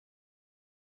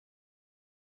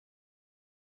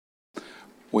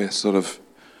We're sort of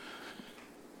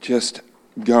just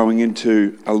going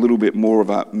into a little bit more of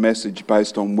a message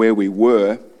based on where we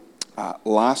were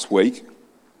last week,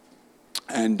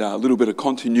 and a little bit of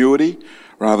continuity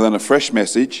rather than a fresh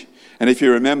message. And if you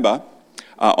remember,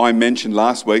 I mentioned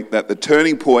last week that the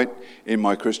turning point in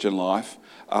my Christian life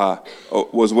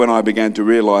was when I began to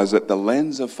realise that the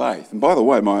lens of faith, and by the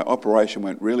way, my operation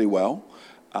went really well,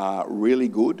 really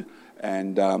good,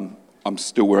 and I'm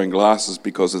still wearing glasses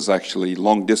because it's actually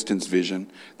long distance vision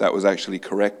that was actually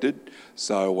corrected.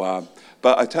 So,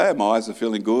 but I tell you, my eyes are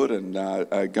feeling good, and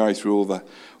going through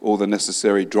all the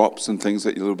necessary drops and things,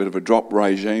 that a little bit of a drop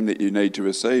regime that you need to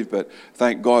receive. But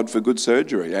thank God for good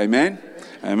surgery. Amen.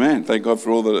 Amen. Thank God for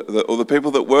all the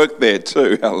people that work there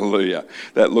too. Hallelujah.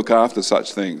 That look after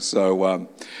such things. So,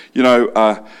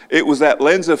 it was that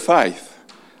lens of faith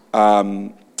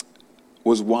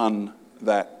was one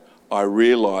that I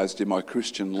realised in my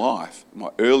Christian life, my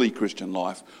early Christian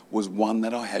life, was one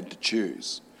that I had to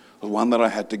choose, was one that I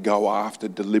had to go after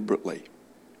deliberately.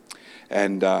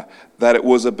 And that it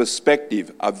was a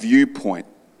perspective, a viewpoint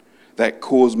that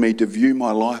caused me to view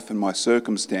my life and my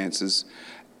circumstances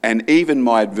and even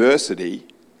my adversity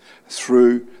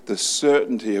through the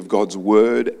certainty of God's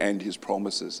word and his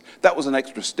promises. That was an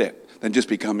extra step than just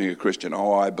becoming a Christian.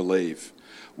 Oh, I believe.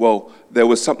 Well, there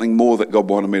was something more that God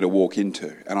wanted me to walk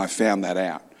into, and I found that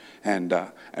out and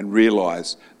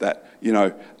realised that,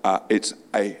 it's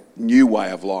a new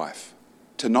way of life,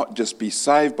 to not just be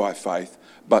saved by faith,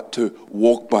 but to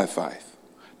walk by faith,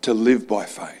 to live by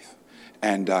faith.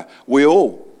 And we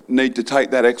all need to take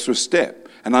that extra step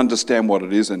and understand what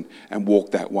it is and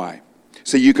walk that way.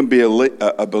 So you can be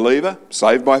a believer,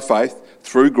 saved by faith,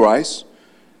 through grace,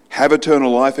 have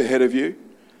eternal life ahead of you,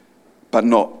 but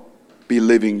not be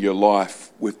living your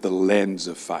life with the lens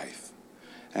of faith.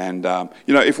 And,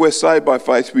 if we're saved by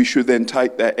faith, we should then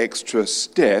take that extra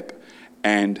step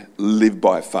and live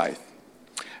by faith.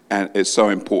 And it's so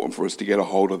important for us to get a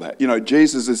hold of that.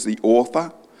 Jesus is the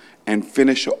author and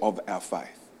finisher of our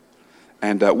faith.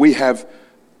 And we have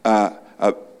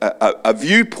a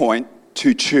viewpoint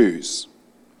to choose.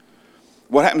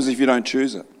 What happens if you don't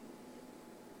choose it?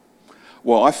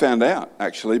 Well, I found out,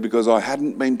 actually, because I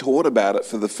hadn't been taught about it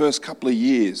for the first couple of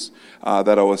years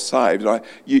that I was saved.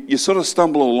 You sort of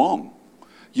stumble along.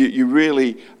 You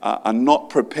really are not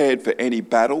prepared for any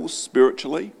battles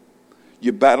spiritually.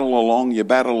 You battle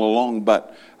along,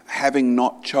 but having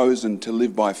not chosen to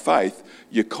live by faith,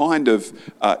 you kind of,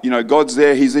 God's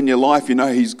there, he's in your life,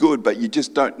 he's good, but you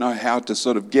just don't know how to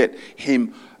sort of get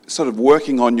him sort of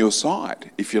working on your side,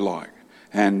 if you like.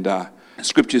 And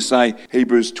Scriptures say,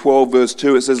 Hebrews 12 verse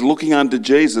 2, it says, looking unto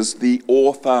Jesus, the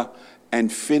author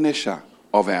and finisher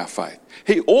of our faith.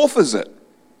 He authors it,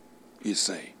 you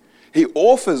see. He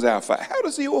authors our faith. How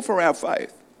does he author our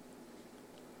faith?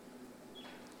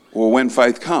 Well, when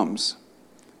faith comes,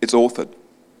 it's authored.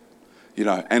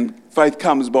 And faith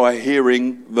comes by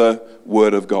hearing the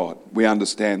word of God. We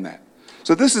understand that.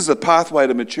 So this is a pathway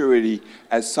to maturity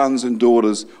as sons and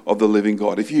daughters of the living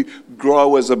God. If you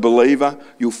grow as a believer,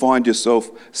 you'll find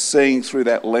yourself seeing through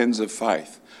that lens of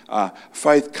faith.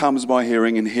 Faith comes by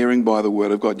hearing, and hearing by the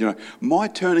word of God. My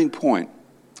turning point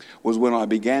was when I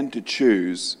began to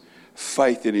choose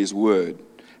faith in his word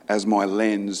as my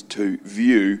lens to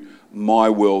view my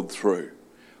world through.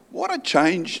 What a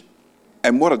change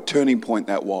and what a turning point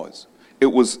that was. It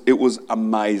was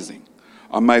amazing.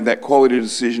 I made that quality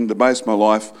decision to base my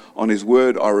life on his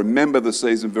word. I remember the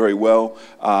season very well.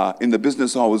 In the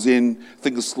business I was in,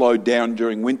 things slowed down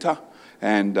during winter.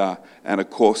 And of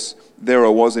course, there I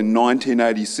was in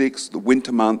 1986, the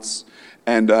winter months,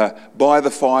 and by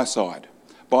the fireside,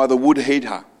 by the wood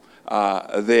heater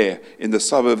there in the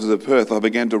suburbs of Perth, I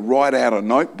began to write out a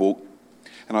notebook,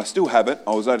 and I still have it.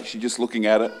 I was actually just looking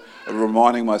at it,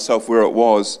 reminding myself where it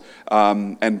was,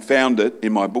 and found it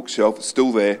in my bookshelf. It's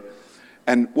still there.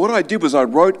 And what I did was I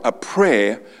wrote a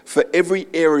prayer for every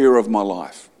area of my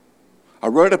life. I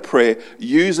wrote a prayer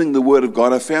using the word of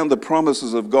God. I found the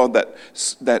promises of God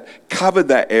that covered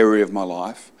that area of my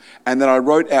life. And then I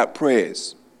wrote out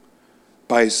prayers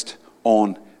based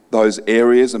on those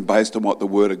areas and based on what the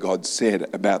word of God said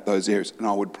about those areas. And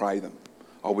I would pray them.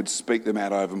 I would speak them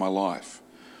out over my life.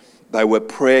 They were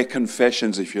prayer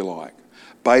confessions, if you like,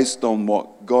 based on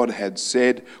what God had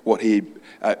said, what he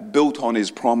built on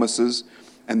his promises,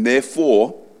 and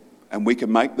therefore, and we can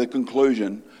make the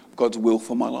conclusion, God's will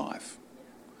for my life.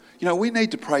 We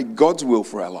need to pray God's will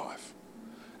for our life.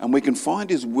 And we can find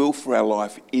his will for our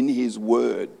life in his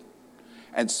word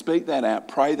and speak that out,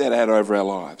 pray that out over our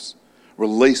lives.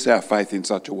 Release our faith in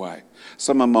such a way.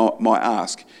 Someone might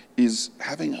ask, is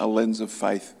having a lens of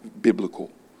faith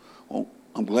biblical? Well,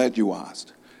 I'm glad you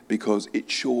asked, because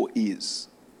it sure is.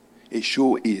 It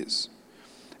sure is.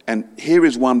 And here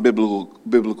is one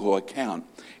biblical account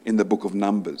in the book of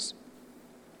Numbers.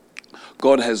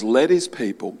 God has led his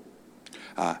people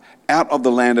out of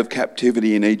the land of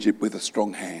captivity in Egypt with a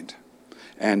strong hand.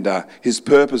 And his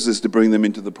purpose is to bring them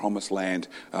into the promised land.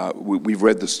 We've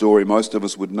read the story. Most of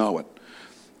us would know it.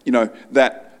 You know,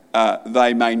 that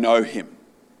they may know him.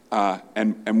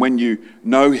 And when you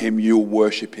know him, you'll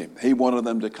worship him. He wanted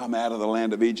them to come out of the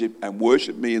land of Egypt and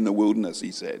worship me in the wilderness,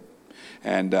 he said.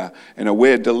 And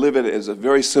we're delivered is a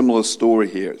very similar story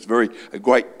here. It's a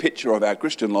great picture of our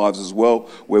Christian lives as well,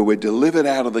 where we're delivered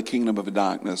out of the kingdom of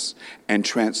darkness and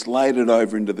translated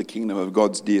over into the kingdom of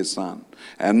God's dear Son.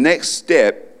 Our next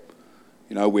step,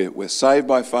 you know, we're saved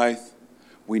by faith.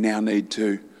 We now need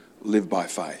to live by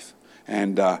faith.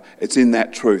 And it's in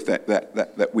that truth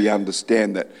that we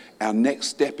understand that our next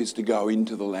step is to go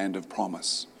into the land of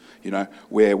promise. You know,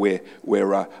 where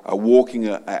we're walking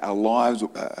our lives,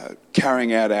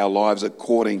 carrying out our lives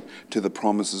according to the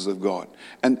promises of God.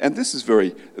 And this is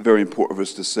very, very important for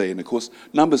us to see. And of course,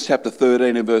 Numbers chapter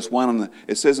 13 and verse 1,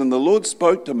 it says, "And the Lord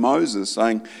spoke to Moses,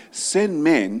 saying, Send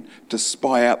men to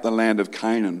spy out the land of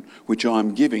Canaan, which I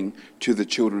am giving to the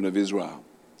children of Israel.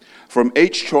 From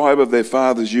each tribe of their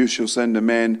fathers you shall send a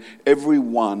man, every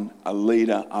one a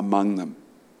leader among them."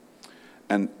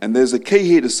 And there's a key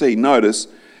here to see. Notice,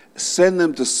 send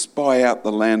them to spy out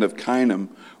the land of Canaan,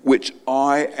 which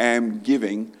I am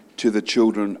giving to the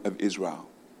children of Israel.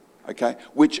 Okay?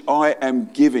 Which I am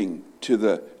giving to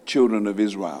the children of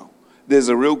Israel. There's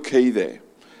a real key there.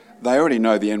 They already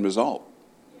know the end result.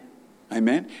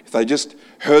 Amen? If they just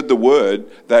heard the word,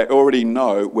 they already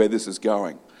know where this is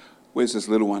going. Where's this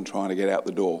little one trying to get out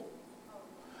the door?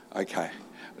 Okay.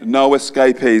 No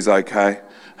escapees, okay?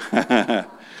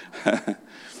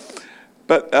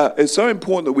 But it's so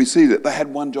important that we see that they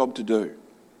had one job to do.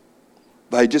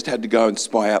 They just had to go and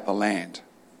spy out the land.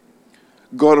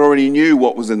 God already knew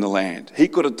what was in the land. He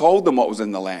could have told them what was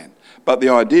in the land. But the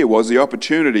idea was, the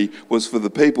opportunity was for the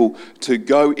people to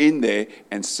go in there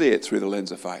and see it through the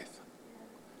lens of faith.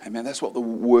 Amen. That's what the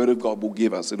Word of God will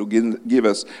give us. It'll give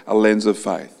us a lens of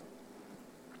faith.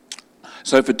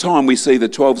 So for time, we see the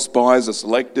 12 spies are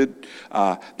selected.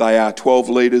 They are 12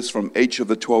 leaders from each of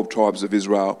the 12 tribes of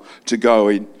Israel to go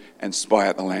in and spy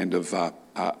out the land of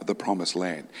the promised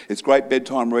land. It's great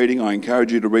bedtime reading. I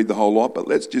encourage you to read the whole lot, but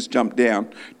let's just jump down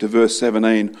to verse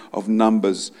 17 of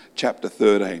Numbers chapter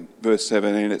 13. Verse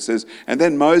 17, it says, "And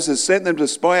then Moses sent them to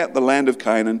spy out the land of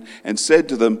Canaan and said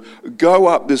to them, Go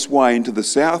up this way into the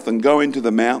south and go into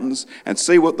the mountains and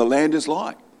see what the land is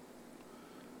like.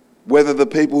 Whether the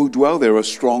people who dwell there are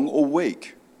strong or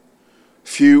weak,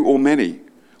 few or many,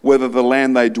 whether the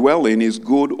land they dwell in is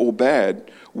good or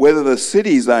bad, whether the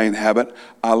cities they inhabit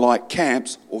are like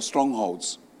camps or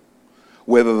strongholds,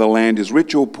 whether the land is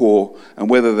rich or poor, and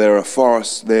whether there are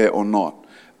forests there or not.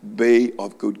 Be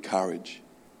of good courage."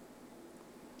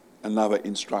 Another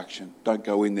instruction. Don't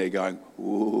go in there going,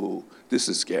 "Ooh, this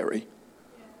is scary.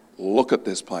 Look at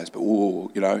this place, but ooh,"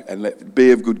 and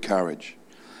be of good courage.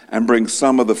 "And bring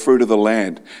some of the fruit of the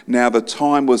land. Now the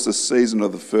time was the season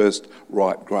of the first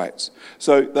ripe grapes."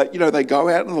 So they go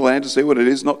out in the land to see what it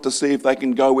is, not to see if they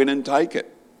can go in and take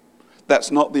it. That's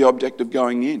not the object of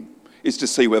going in. It's to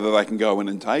see whether they can go in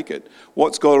and take it.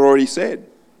 What's God already said?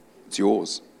 It's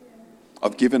yours.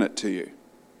 I've given it to you.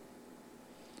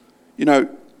 You know,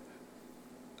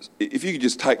 if you could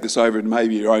just take this over in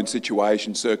maybe your own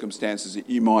situation, circumstances that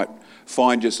you might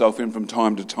find yourself in from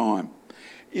time to time.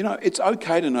 You know, it's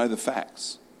okay to know the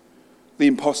facts, the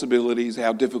impossibilities,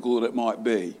 how difficult it might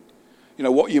be,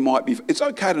 what you might be. It's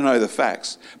okay to know the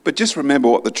facts, but just remember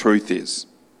what the truth is.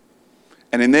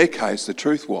 And in their case, the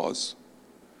truth was,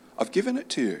 I've given it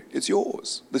to you. It's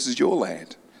yours. This is your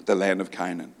land, the land of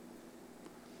Canaan.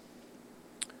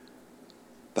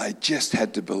 They just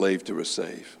had to believe to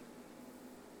receive.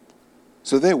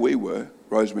 So there we were,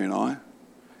 Rosemary and I,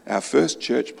 our first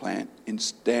church plant in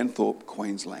Stanthorpe,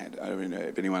 Queensland. I don't know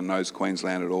if anyone knows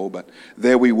Queensland at all, but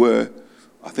there we were.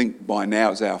 I think by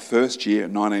now it's our first year,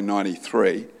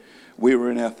 1993. We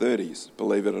were in our 30s,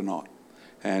 believe it or not.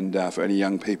 And for any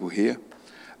young people here,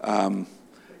 did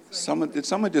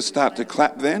someone just start to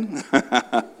clap then?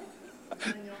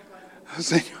 I've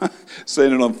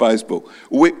seen it on Facebook.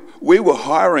 We were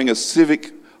hiring a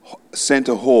civic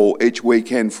centre hall each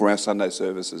weekend for our Sunday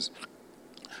services.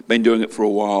 Been doing it for a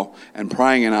while and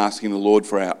praying and asking the Lord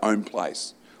for our own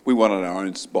place. We wanted our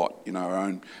own spot,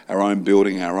 our own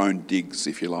building, our own digs,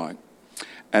 if you like.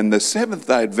 And the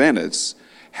Seventh-day Adventists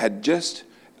had they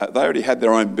already had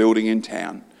their own building in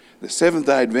town. The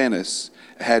Seventh-day Adventists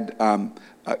had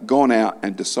gone out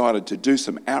and decided to do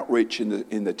some outreach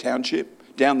in the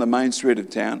township, down the main street of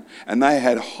town, and they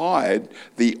had hired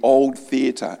the old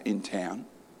theatre in town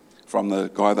from the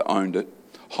guy that owned it,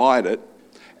 hired it,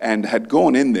 and had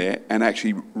gone in there and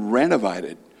actually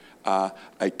renovated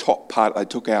a top part. They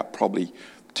took out probably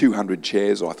 200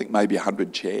 chairs, or I think maybe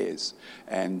 100 chairs,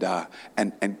 and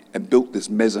built this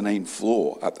mezzanine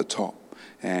floor at the top.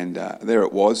 And there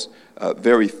it was, a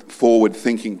very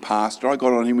forward-thinking pastor. I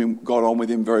got on with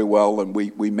him very well, and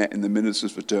we met in the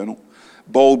Ministers' Fraternal.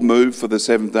 Bold move for the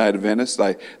Seventh-day Adventists.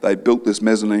 They built this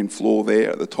mezzanine floor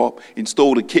there at the top,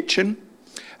 installed a kitchen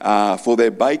for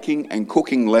their baking and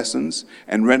cooking lessons,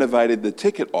 and renovated the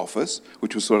ticket office,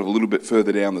 which was sort of a little bit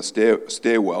further down the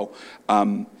stairwell.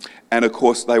 And of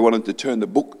course, they wanted to turn the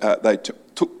book. They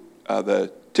took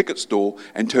the ticket store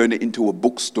and turned it into a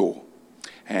bookstore.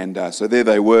 And so there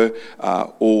they were,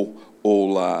 all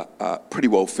pretty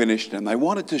well finished, and they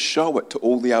wanted to show it to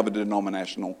all the other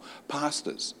denominational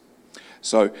pastors.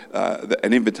 So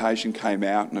an invitation came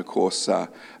out, and of course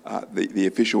the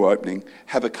official opening,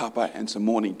 have a cuppa and some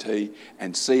morning tea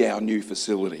and see our new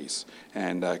facilities.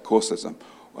 And of course I'm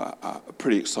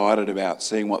pretty excited about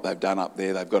seeing what they've done up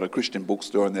there. They've got a Christian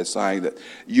bookstore, and they're saying that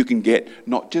you can get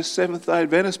not just Seventh-day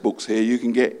Adventist books here, you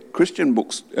can get Christian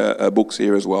books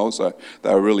here as well. So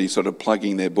they were really sort of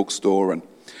plugging their bookstore. And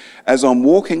as I'm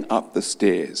walking up the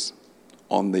stairs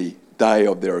on the day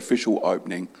of their official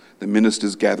opening, the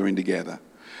ministers gathering together,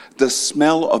 the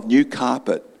smell of new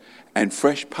carpet and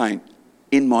fresh paint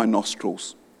in my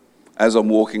nostrils as I'm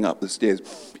walking up the stairs.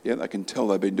 Yeah, they can tell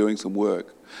they've been doing some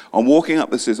work. I'm walking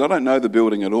up the stairs. I don't know the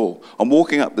building at all. I'm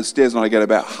walking up the stairs, and I get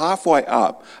about halfway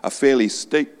up a fairly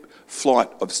steep flight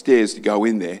of stairs to go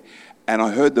in there, and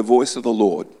I heard the voice of the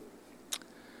Lord.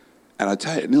 And I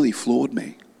tell you, it nearly floored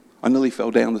me. I nearly fell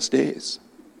down the stairs.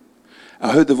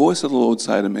 I heard the voice of the Lord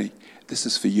say to me, "This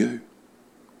is for you."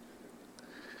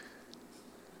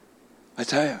 I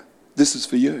tell you, this is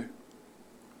for you.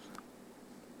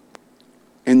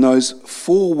 In those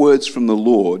 4 words from the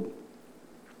Lord,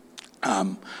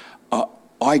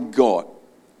 I got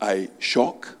a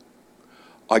shock,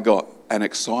 I got an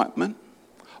excitement,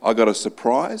 I got a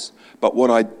surprise, but what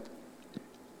I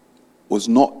was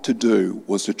not to do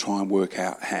was to try and work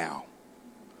out how.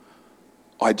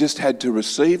 I just had to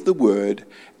receive the word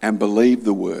and believe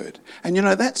the word. And you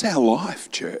know, that's our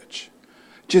life, church.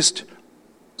 Just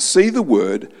see the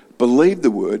word, believe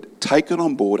the word, take it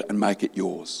on board and make it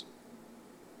yours.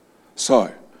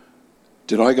 So,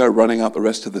 did I go running up the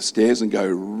rest of the stairs and go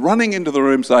running into the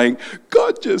room saying,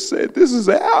 "God just said this is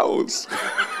ours"?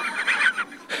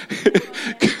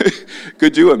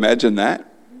 Could you imagine that?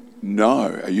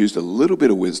 No, I used a little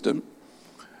bit of wisdom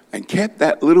and kept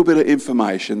that little bit of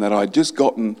information that I'd just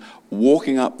gotten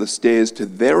walking up the stairs to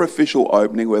their official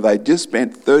opening, where they just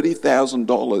spent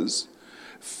 $30,000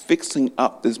 fixing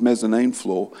up this mezzanine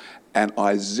floor, and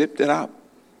I zipped it up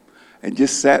and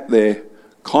just sat there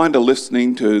kind of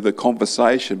listening to the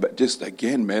conversation, but just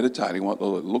again meditating,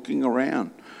 looking around.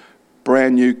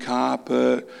 Brand new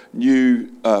carpet, new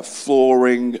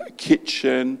flooring,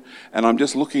 kitchen, and I'm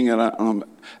just looking at it, and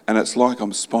it's like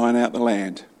I'm spying out the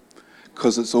land,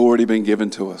 because it's already been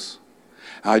given to us.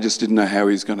 I just didn't know how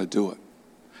he's going to do it.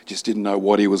 Just didn't know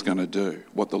what he was going to do,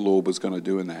 what the Lord was going to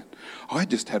do in that. I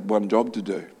just had one job to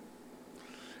do.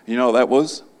 You know what that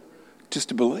was? Just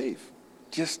to believe.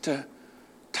 Just to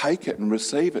take it and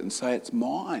receive it and say it's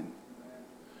mine,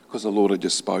 because the Lord had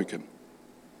just spoken.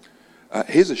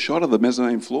 Here's a shot of the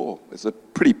mezzanine floor. It's a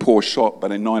pretty poor shot,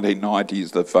 but in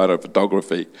 1990s the photo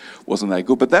photography wasn't that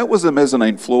good. But that was the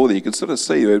mezzanine floor there. You could sort of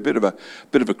see there was a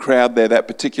bit of a crowd there that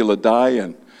particular day,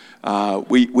 and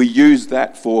we used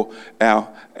that for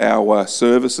our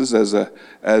services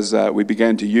as we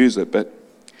began to use it. But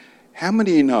how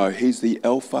many of you know He's the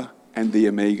Alpha and the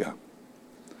Omega?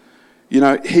 You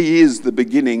know, He is the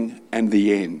beginning and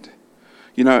the end.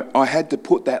 You know, I had to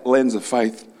put that lens of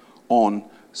faith on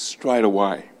straight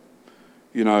away.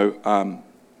 You know,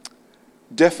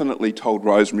 definitely told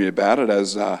Rosemary about it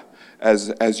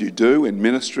as you do in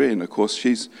ministry, and of course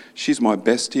she's my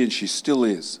bestie, and she still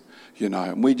is. You know,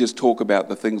 and we just talk about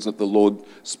the things that the Lord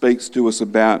speaks to us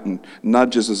about and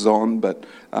nudges us on. But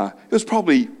it was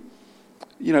probably,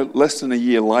 less than a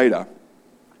year later,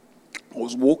 I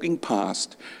was walking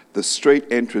past the street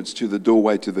entrance to the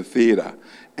doorway to the theatre,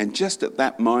 and just at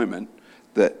that moment,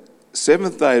 the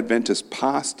Seventh-day Adventist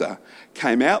pastor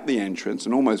came out the entrance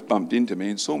and almost bumped into me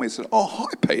and saw me and said, "Oh, hi,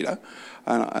 Peter.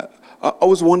 And I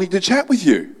was wanting to chat with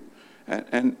you."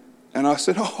 And I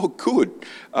said, "Oh, good."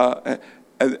 And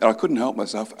I couldn't help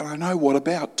myself. "And I know what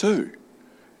about too."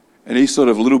 And he's sort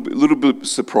of a little bit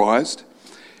surprised.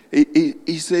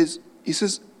 he says,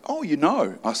 oh, you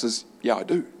know. I says, yeah, I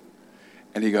do.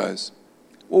 And he goes,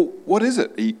 well, what is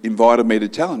it? He invited me to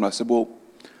tell him. I said, well,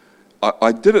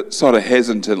 I did it sort of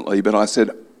hesitantly, but I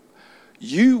said,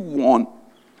 you want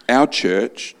our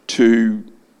church to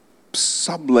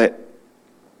sublet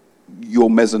your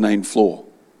mezzanine floor.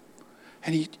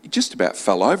 And he just about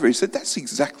fell over. He said, that's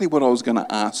exactly what I was going to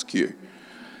ask you.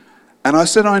 And I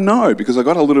said, I know, because I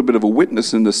got a little bit of a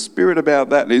witness in the spirit about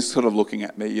that. And he's sort of looking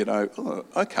at me, oh,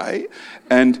 okay.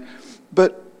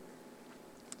 But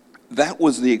that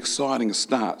was the exciting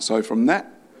start. So from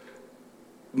that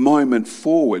moment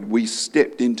forward, we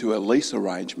stepped into a lease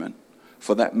arrangement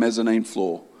for that mezzanine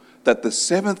floor that the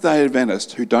Seventh-day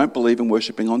Adventists, who don't believe in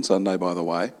worshipping on Sunday, by the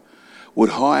way,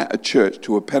 would hire a church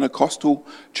to a Pentecostal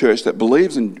church that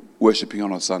believes in worshipping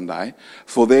on a Sunday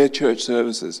for their church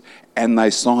services. And they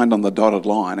signed on the dotted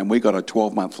line, and we got a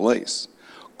 12-month lease.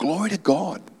 Glory to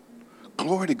God.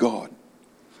 Glory to God.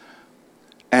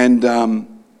 And,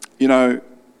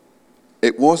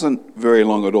 it wasn't very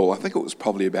long at all. I think it was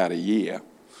probably about a year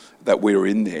that we were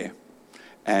in there.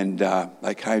 And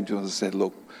they came to us and said,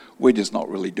 look, we're just not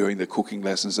really doing the cooking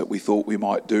lessons that we thought we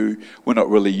might do. We're not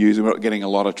getting a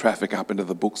lot of traffic up into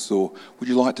the bookstore. Would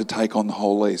you like to take on the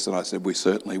whole lease? And I said, we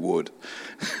certainly would.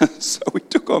 So we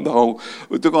took on the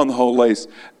whole lease.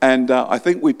 And I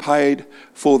think we paid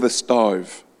for the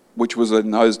stove, which was in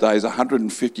those days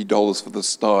 $150 for the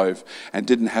stove, and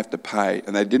didn't have to pay.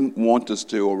 And they didn't want us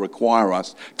to or require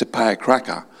us to pay a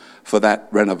cracker for that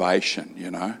renovation,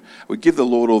 We give the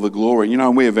Lord all the glory.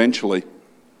 And we eventually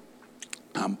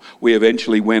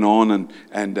went on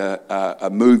and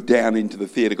moved down into the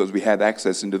theatre because we had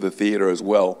access into the theatre as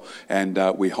well, and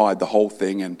we hired the whole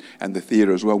thing and the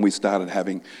theatre as well. And we started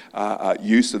having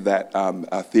use of that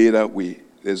theatre.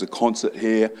 There's a concert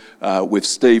here with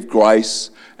Steve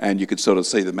Grace, and you could sort of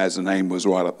see the mezzanine was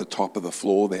right up the top of the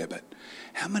floor there. But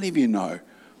how many of you know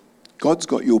God's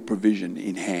got your provision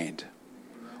in hand?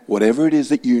 Whatever it is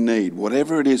that you need,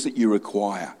 whatever it is that you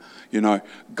require,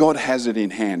 God has it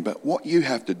in hand. But what you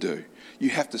have to do, you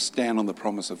have to stand on the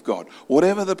promise of God.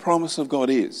 Whatever the promise of God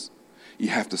is, you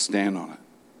have to stand on it.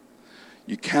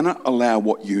 You cannot allow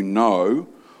what you know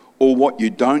or what you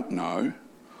don't know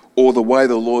or the way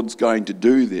the Lord's going to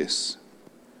do this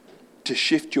to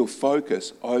shift your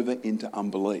focus over into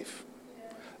unbelief.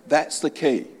 That's the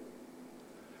key.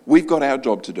 We've got our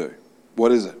job to do.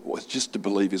 What is it? Well, it's just to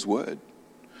believe his word.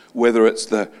 Whether it's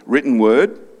the written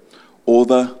word or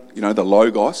the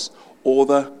logos or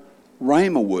the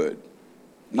rhema word,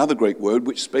 another Greek word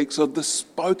which speaks of the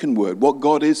spoken word, what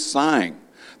God is saying.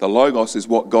 The logos is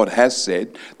what God has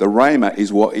said. The rhema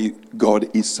is what God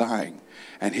is saying.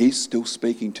 And he's still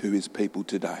speaking to his people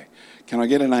today. Can I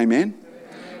get an amen?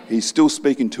 He's still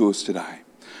speaking to us today.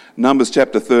 Numbers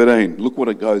chapter 13, look what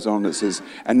it goes on. It says,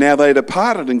 and now they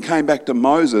departed and came back to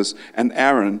Moses and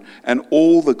Aaron and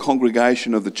all the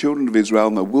congregation of the children of Israel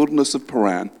in the wilderness of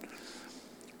Paran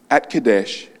at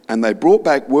Kadesh, and they brought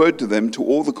back word to them, to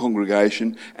all the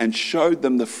congregation, and showed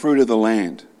them the fruit of the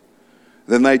land.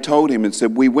 Then they told him and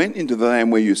said, we went into the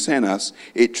land where you sent us.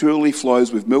 It truly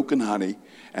flows with milk and honey,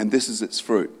 and this is its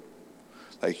fruit.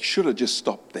 They should have just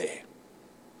stopped there.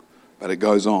 But it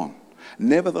goes on.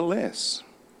 Nevertheless,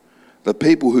 the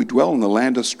people who dwell in the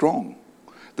land are strong.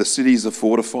 The cities are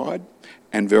fortified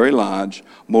and very large.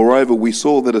 Moreover, we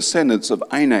saw the descendants of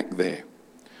Anak there.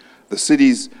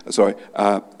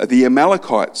 The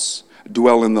Amalekites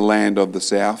dwell in the land of the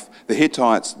south. The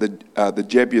Hittites, the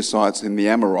Jebusites and the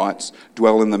Amorites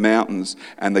dwell in the mountains,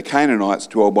 and the Canaanites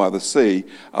dwell by the sea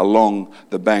along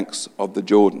the banks of the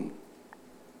Jordan.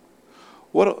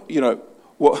 What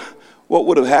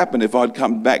would have happened if I'd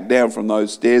come back down from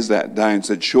those stairs that day and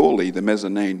said, surely the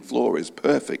mezzanine floor is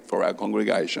perfect for our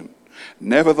congregation?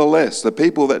 Nevertheless, the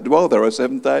people that dwell there are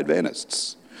Seventh-day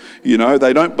Adventists.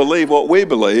 They don't believe what we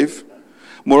believe.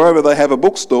 Moreover, they have a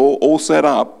bookstore all set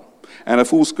up and a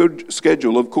full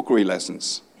schedule of cookery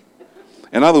lessons.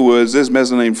 In other words, this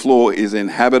mezzanine floor is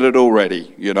inhabited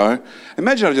already,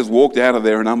 Imagine I just walked out of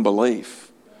there in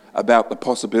unbelief about the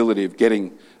possibility of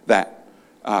getting that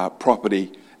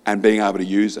property and being able to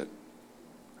use it.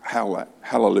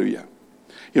 Hallelujah.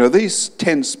 These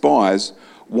 10 spies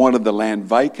wanted the land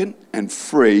vacant and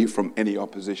free from any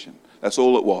opposition. That's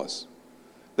all it was.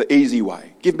 The easy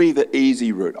way. Give me the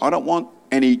easy route. I don't want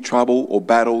any trouble or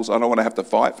battles. I don't want to have to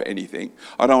fight for anything.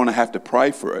 I don't want to have to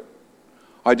pray for it.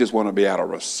 I just want to be able to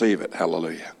receive it.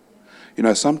 Hallelujah.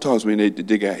 Sometimes we need to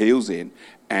dig our heels in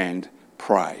and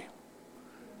pray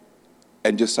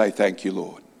and just say, thank you,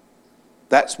 Lord.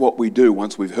 That's what we do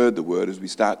once we've heard the word, is we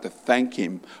start to thank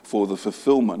him for the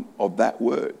fulfillment of that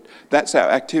word. That's our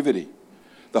activity.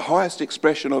 The highest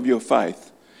expression of your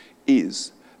faith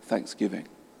is thanksgiving.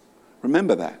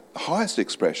 Remember that. The highest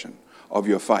expression of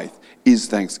your faith is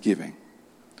thanksgiving.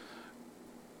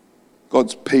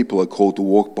 God's people are called to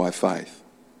walk by faith,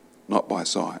 not by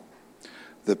sight.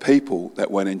 The people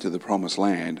that went into the promised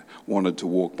land wanted to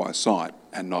walk by sight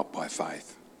and not by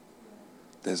faith.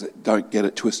 Don't get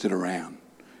it twisted around.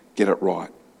 Get it right.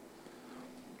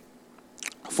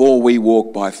 For we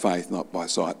walk by faith, not by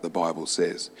sight, the Bible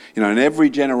says. You know, in every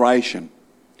generation,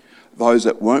 those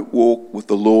that won't walk with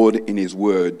the Lord in his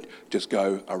word just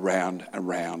go around and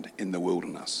round in the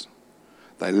wilderness.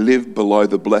 They live below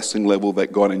the blessing level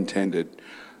that God intended,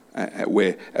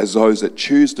 whereas those that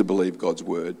choose to believe God's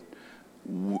word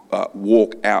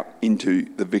walk out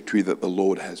into the victory that the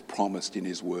Lord has promised in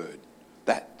his word.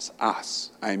 That's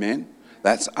us. Amen?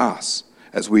 That's us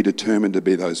as we determine to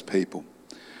be those people.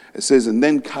 It says, and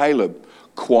then Caleb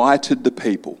quieted the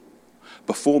people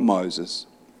before Moses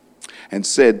and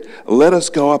said, let us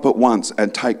go up at once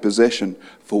and take possession,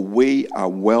 for we are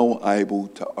well able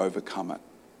to overcome it.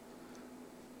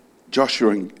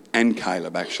 Joshua and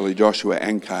Caleb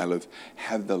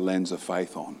have the lens of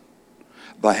faith on.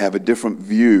 They have a different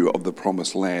view of the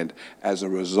promised land as a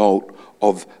result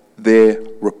of their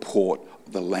report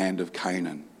of the land of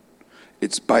Canaan.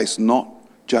 It's based not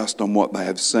just on what they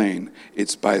have seen,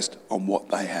 it's based on what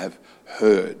they have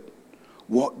heard.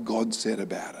 What God said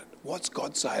about it. What's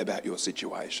God say about your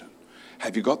situation?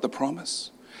 Have you got the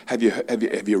promise? Have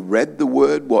you read the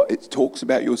word, what it talks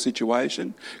about your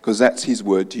situation? Because that's his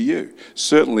word to you.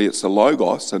 Certainly it's the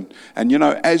Logos, and you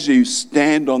know, as you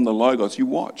stand on the Logos, you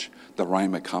watch, the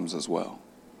Rhema comes as well.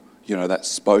 You know, that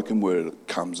spoken word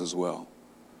comes as well.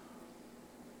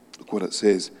 Look what it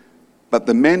says. But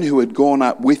the men who had gone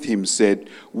up with him said,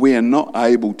 we are not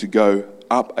able to go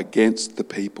up against the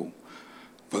people,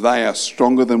 for they are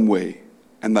stronger than we.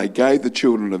 And they gave the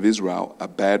children of Israel a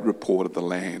bad report of the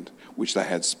land which they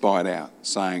had spied out,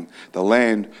 saying, the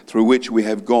land through which we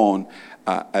have gone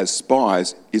as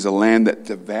spies is a land that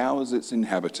devours its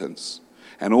inhabitants.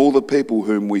 And all the people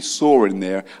whom we saw in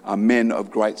there are men of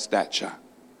great stature.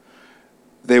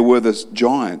 There were the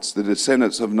giants, the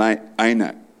descendants of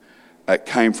Anak,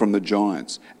 came from the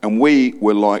giants. And we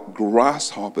were like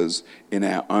grasshoppers in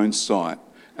our own sight,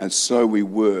 and so we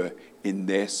were in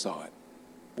their sight.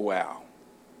 Wow.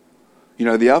 You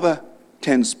know, the other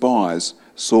 10 spies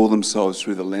saw themselves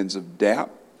through the lens of doubt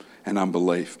and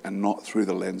unbelief and not through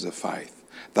the lens of faith.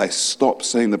 They stopped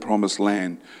seeing the promised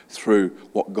land through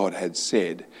what God had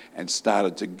said and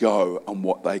started to go on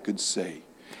what they could see.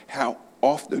 How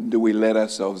often do we let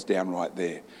ourselves down right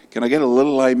there? Can I get a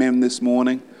little amen this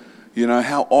morning? You know,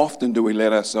 how often do we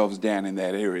let ourselves down in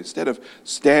that area instead of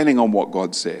standing on what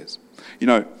God says? You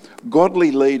know,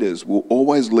 godly leaders will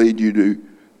always lead you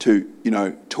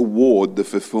toward the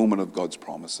fulfillment of God's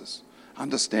promises.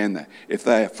 Understand that. If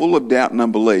they are full of doubt and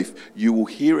unbelief, you will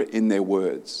hear it in their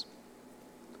words.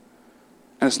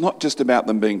 And it's not just about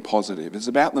them being positive. It's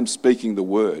about them speaking the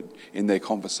word in their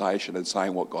conversation and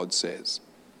saying what God says.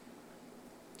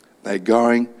 They're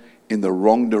going in the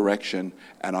wrong direction,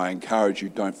 and I encourage you,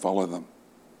 don't follow them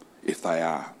if they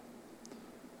are.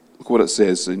 Look what it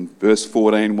says in verse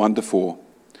 14, 1-4. It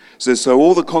says, so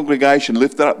all the congregation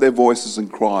lifted up their voices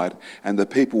and cried, and the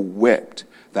people wept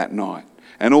that night.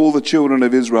 And all the children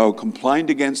of Israel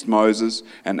complained against Moses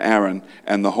and Aaron,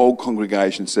 and the whole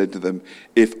congregation said to them,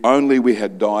 if only we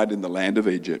had died in the land of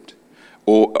Egypt,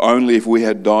 or only if we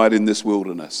had died in this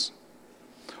wilderness.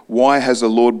 Why has the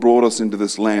Lord brought us into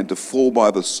this land to fall by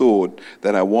the sword,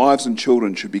 that our wives and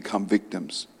children should become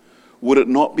victims? Would it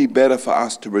not be better for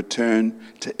us to return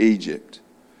to Egypt?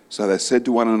 So they said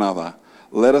to one another,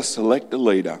 let us select a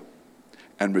leader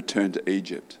and return to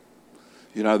Egypt.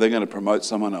 You know, they're going to promote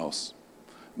someone else.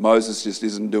 Moses just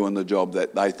isn't doing the job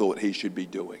that they thought he should be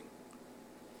doing.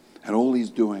 And all he's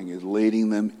doing is leading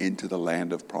them into the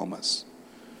land of promise.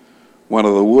 One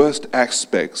of the worst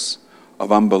aspects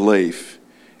of unbelief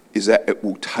is that it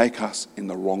will take us in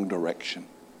the wrong direction.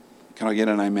 Can I get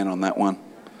an amen on that one?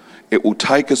 It will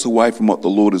take us away from what the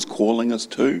Lord is calling us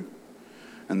to.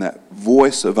 And that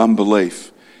voice of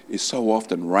unbelief is so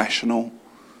often rational,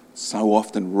 so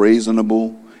often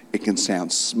reasonable. It can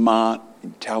sound smart,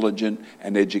 intelligent,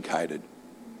 and educated.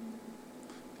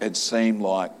 It seems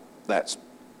like that's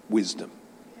wisdom.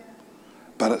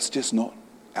 But it's just not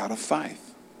out of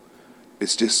faith.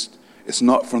 It's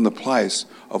not from the place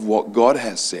of what God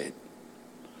has said.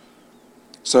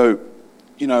 So,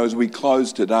 you know, as we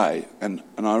close today, and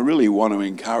I really want to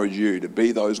encourage you to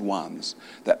be those ones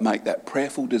that make that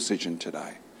prayerful decision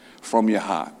today from your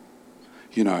heart,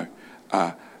 you know,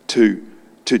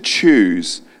 to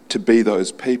choose to be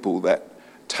those people that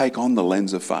take on the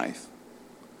lens of faith.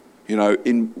 You know,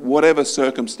 in whatever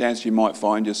circumstance you might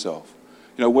find yourself.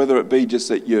 You know, whether it be just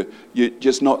that you're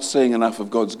just not seeing enough of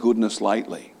God's goodness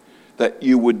lately, that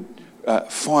you would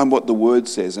find what the Word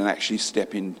says and actually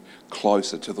step in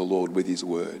closer to the Lord with His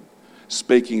Word,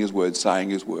 speaking His Word, saying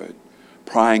His Word,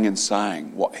 praying and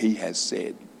saying what He has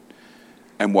said,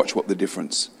 and watch what the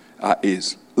difference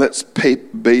is. Let's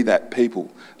be that people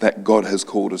that God has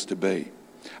called us to be.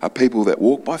 A people that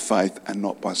walk by faith and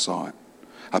not by sight.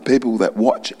 A people that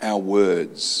watch our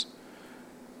words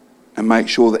and make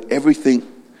sure that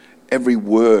every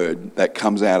word that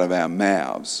comes out of our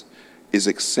mouths is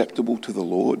acceptable to the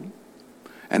Lord,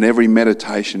 and every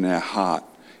meditation in our heart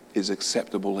is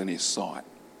acceptable in His sight.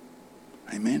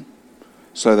 Amen?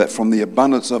 So that from the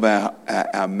abundance of our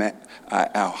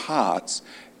hearts,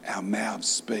 our mouths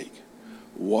speak.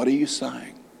 What are you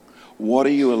saying? What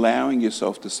are you allowing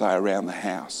yourself to say around the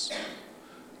house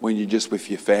when you're just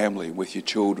with your family, with your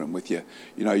children, with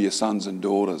your sons and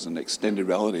daughters and extended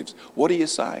relatives? What do you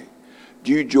say?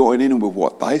 Do you join in with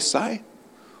what they say?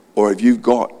 Or have you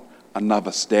got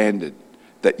another standard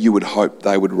that you would hope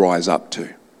they would rise up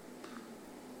to?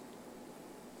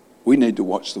 We need to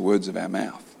watch the words of our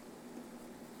mouth.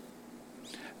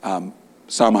 Psalm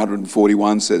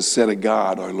 141 says, "Set a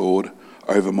guard, O Lord,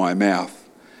 over my mouth.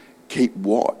 Keep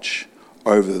watch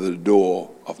over the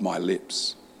door of my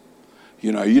lips."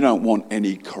 You know, you don't want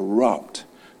any corrupt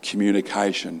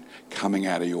communication coming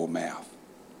out of your mouth.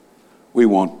 We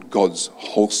want God's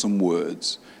wholesome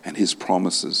words and His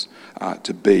promises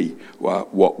to be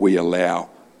what we allow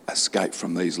escape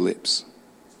from these lips.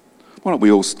 Why don't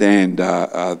we all stand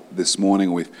this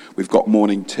morning? We've got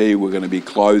morning tea. We're going to be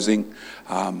closing.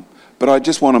 But I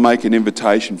just want to make an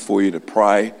invitation for you to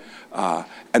pray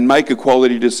and make a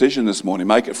quality decision this morning.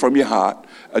 Make it from your heart.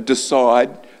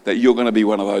 Decide that you're going to be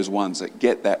one of those ones that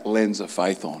get that lens of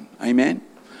faith on. Amen?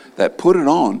 That put it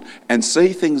on and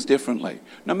see things differently.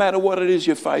 No matter what it is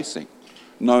you're facing.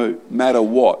 No matter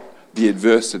what the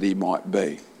adversity might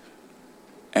be.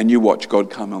 And you watch God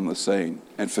come on the scene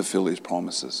and fulfill His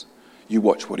promises. You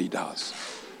watch what He does.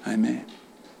 Amen.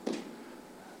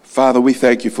 Father, we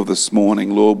thank You for this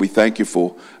morning, Lord. We thank You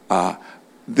for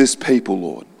this people,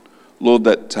 Lord. Lord,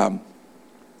 that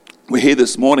we're here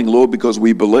this morning, Lord, because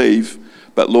we believe.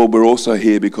 But Lord, we're also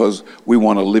here because we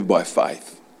want to live by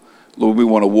faith. Lord, we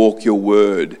want to walk Your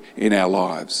word in our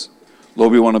lives.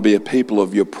 Lord, we want to be a people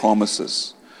of Your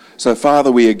promises. So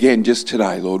Father, we again just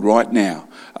today, Lord, right now,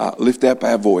 lift up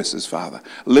our voices, Father.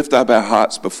 Lift up our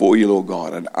hearts before You, Lord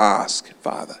God, and ask,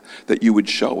 Father, that You would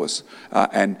show us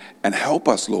and help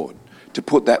us, Lord, to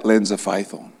put that lens of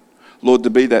faith on. Lord, to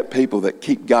be that people that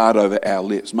keep guard over our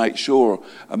lips, making sure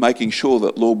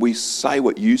that, Lord, we say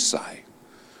what You say.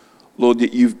 Lord,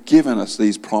 that You've given us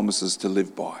these promises to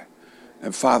live by.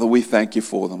 And Father, we thank You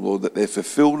for them, Lord, that they're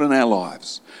fulfilled in our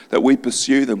lives, that we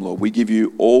pursue them, Lord. We give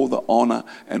You all the honour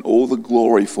and all the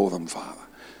glory for them, Father.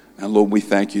 And Lord, we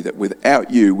thank You that without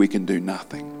You we can do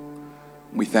nothing.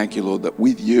 We thank You, Lord, that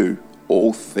with You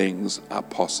all things are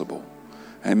possible.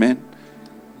 Amen?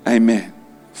 Amen.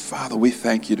 Father, we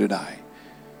thank You today.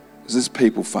 As this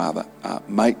people, Father,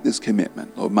 make this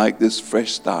commitment, Lord, make this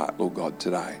fresh start, Lord God,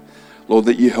 today. Lord,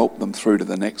 that You help them through to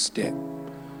the next step.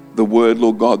 The word,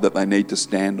 Lord God, that they need to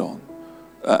stand on.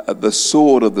 The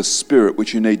sword of the Spirit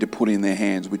which You need to put in their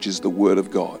hands, which is the word of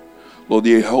God. Lord,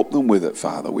 You help them with it,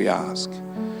 Father, we ask.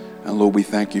 And Lord, we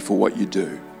thank You for what You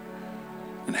do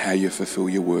and how You fulfill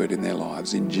Your word in their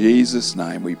lives. In Jesus'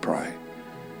 name we pray.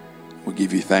 We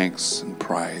give You thanks and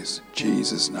praise. In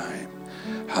Jesus' name.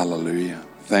 Hallelujah.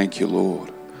 Thank You,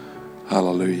 Lord.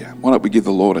 Hallelujah. Why don't we give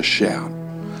the Lord a shout?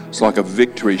 It's like a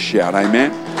victory shout.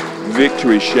 Amen.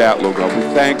 Victory shout, Lord God. We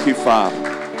thank You, Father.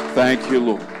 Thank You,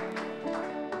 Lord.